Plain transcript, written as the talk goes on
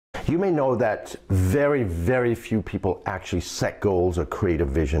You may know that very, very few people actually set goals or create a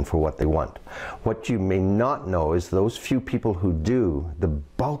vision for what they want. What you may not know is those few people who do, the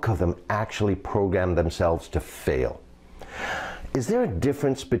bulk of them actually program themselves to fail. Is there a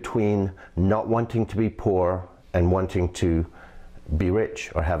difference between not wanting to be poor and wanting to be rich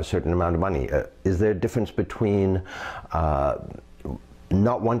or have a certain amount of money? Is there a difference between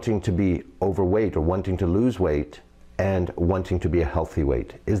not wanting to be overweight or wanting to lose weight and wanting to be a healthy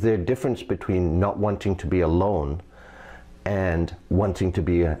weight? Is there a difference between not wanting to be alone and wanting to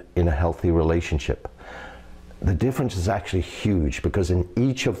be in a healthy relationship? The difference is actually huge, because in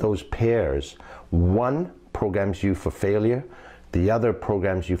each of those pairs, one programs you for failure, the other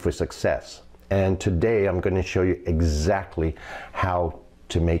programs you for success. And today I'm going to show you exactly how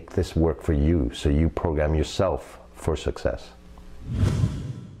to make this work for you, so you program yourself for success.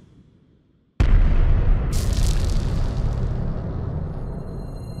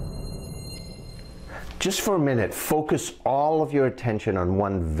 Just for a minute, focus all of your attention on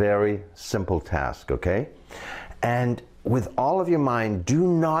one very simple task, okay? And with all of your mind, do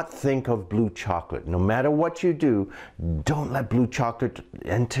not think of blue chocolate. No matter what you do, don't let blue chocolate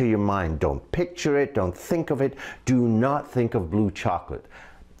enter your mind. Don't picture it, don't think of it. Do not think of blue chocolate.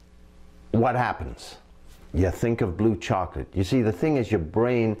 What happens? You think of blue chocolate. You see, the thing is, your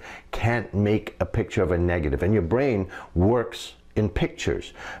brain can't make a picture of a negative, and your brain works in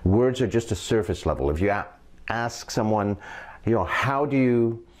pictures. Words are just a surface level. If you ask someone, you know, how do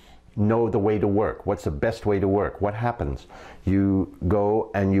you know the way to work? What's the best way to work? What happens? You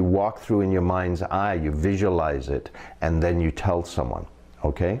go and you walk through in your mind's eye, you visualize it, and then you tell someone,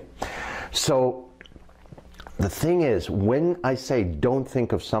 okay? So the thing is, when I say don't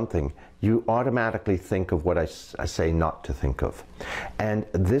think of something, you automatically think of what I say not to think of. And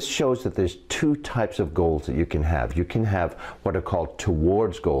this shows that there's two types of goals that you can have. You can have what are called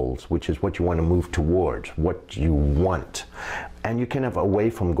towards goals, which is what you want to move towards, what you want. And you can have away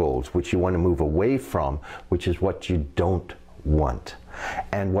from goals, which you want to move away from, which is what you don't want.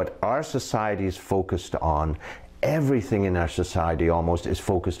 And what our society is focused on, everything in our society almost is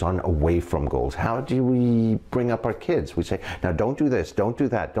focused on away from goals. How do we bring up our kids? We say, now don't do this, don't do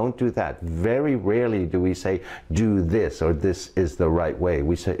that, don't do that. Very rarely do we say, do this, or this is the right way.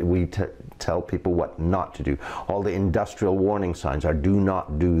 We tell people what not to do. All the industrial warning signs are do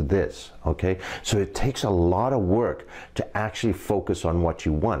not do this, okay? So it takes a lot of work to actually focus on what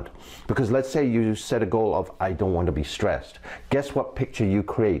you want. Because let's say you set a goal of, I don't want to be stressed. Guess what picture you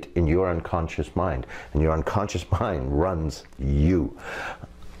create in your unconscious mind? And your unconscious mind runs you.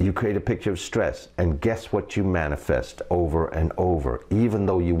 You create a picture of stress, and guess what you manifest over and over, even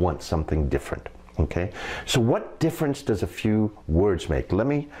though you want something different. Okay, so what difference does a few words make? Let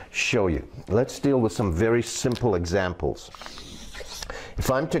me show you. Let's deal with some very simple examples.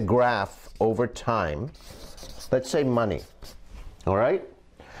 If I'm to graph over time, let's say money, all right?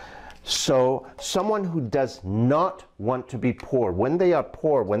 So someone who does not want to be poor, when they are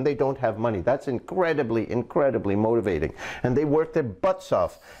poor, when they don't have money, that's incredibly, incredibly motivating. And they work their butts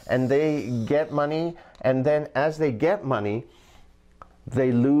off, and they get money, and then as they get money,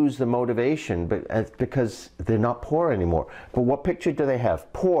 they lose the motivation because they're not poor anymore. But what picture do they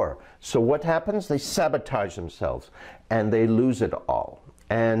have? Poor. So what happens? They sabotage themselves and they lose it all.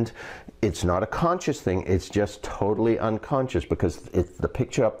 And it's not a conscious thing, it's just totally unconscious, because the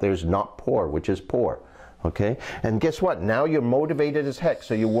picture up there is not poor, which is poor. Okay? And guess what? Now you're motivated as heck.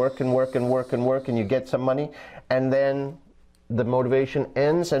 So you work and work and work and work and you get some money, and then the motivation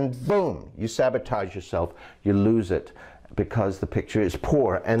ends and boom, you sabotage yourself, you lose it, because the picture is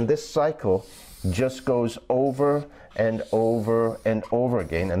poor. And this cycle just goes over and over and over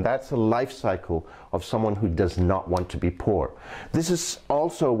again, and that's the life cycle of someone who does not want to be poor. This is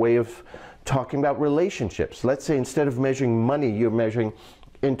also a way of talking about relationships. Let's say instead of measuring money, you're measuring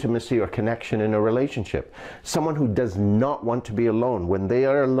intimacy or connection in a relationship. Someone who does not want to be alone, when they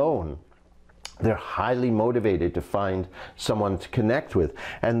are alone, they're highly motivated to find someone to connect with.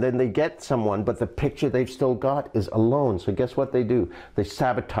 And then they get someone, but the picture they've still got is alone. So guess what they do? They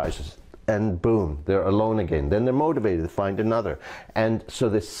sabotage us, and boom, they're alone again. Then they're motivated to find another. And so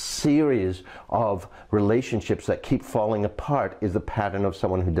this series of relationships that keep falling apart is the pattern of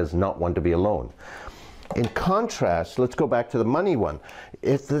someone who does not want to be alone. In contrast, let's go back to the money one.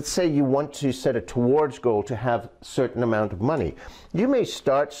 If, let's say you want to set a towards goal to have a certain amount of money, you may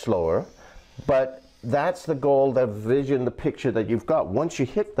start slower, but that's the goal, the vision, the picture that you've got. Once you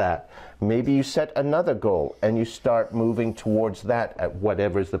hit that, maybe you set another goal and you start moving towards that at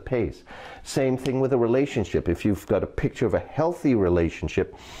whatever's the pace. Same thing with a relationship. If you've got a picture of a healthy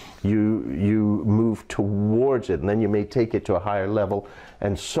relationship, you move towards it, and then you may take it to a higher level,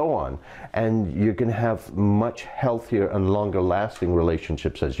 and so on. And you're going to have much healthier and longer lasting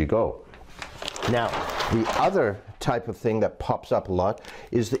relationships as you go. Now, the other type of thing that pops up a lot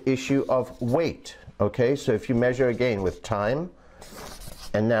is the issue of weight. Okay, so if you measure again with time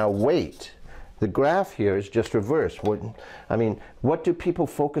and now weight, the graph here is just reversed. What do people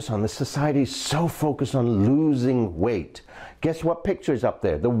focus on? The society is so focused on losing weight. Guess what picture is up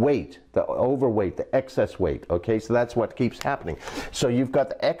there? The weight, the overweight, the excess weight. Okay, so that's what keeps happening. So you've got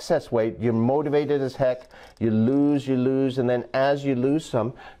the excess weight, you're motivated as heck, you lose, and then as you lose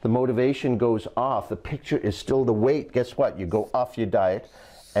some, the motivation goes off. The picture is still the weight. Guess what? You go off your diet,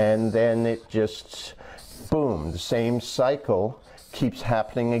 and then it just, boom, the same cycle keeps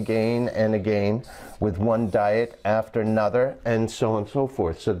happening again and again with one diet after another, and so on and so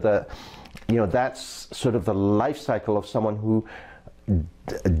forth. So that's sort of the life cycle of someone who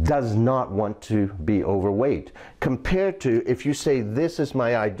does not want to be overweight. Compared to if you say, this is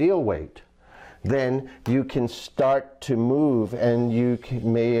my ideal weight, then you can start to move, and you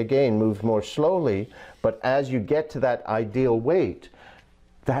may again move more slowly, but as you get to that ideal weight,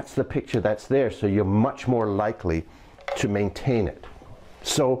 that's the picture that's there, so you're much more likely to maintain it.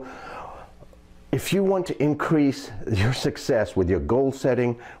 So if you want to increase your success with your goal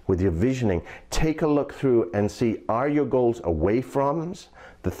setting, with your visioning, take a look through and see, are your goals away from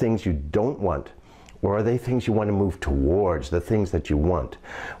the things you don't want, or are they things you want to move towards, the things that you want?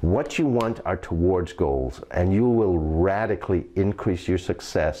 What you want are towards goals, and you will radically increase your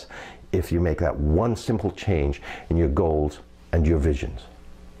success if you make that one simple change in your goals and your visions.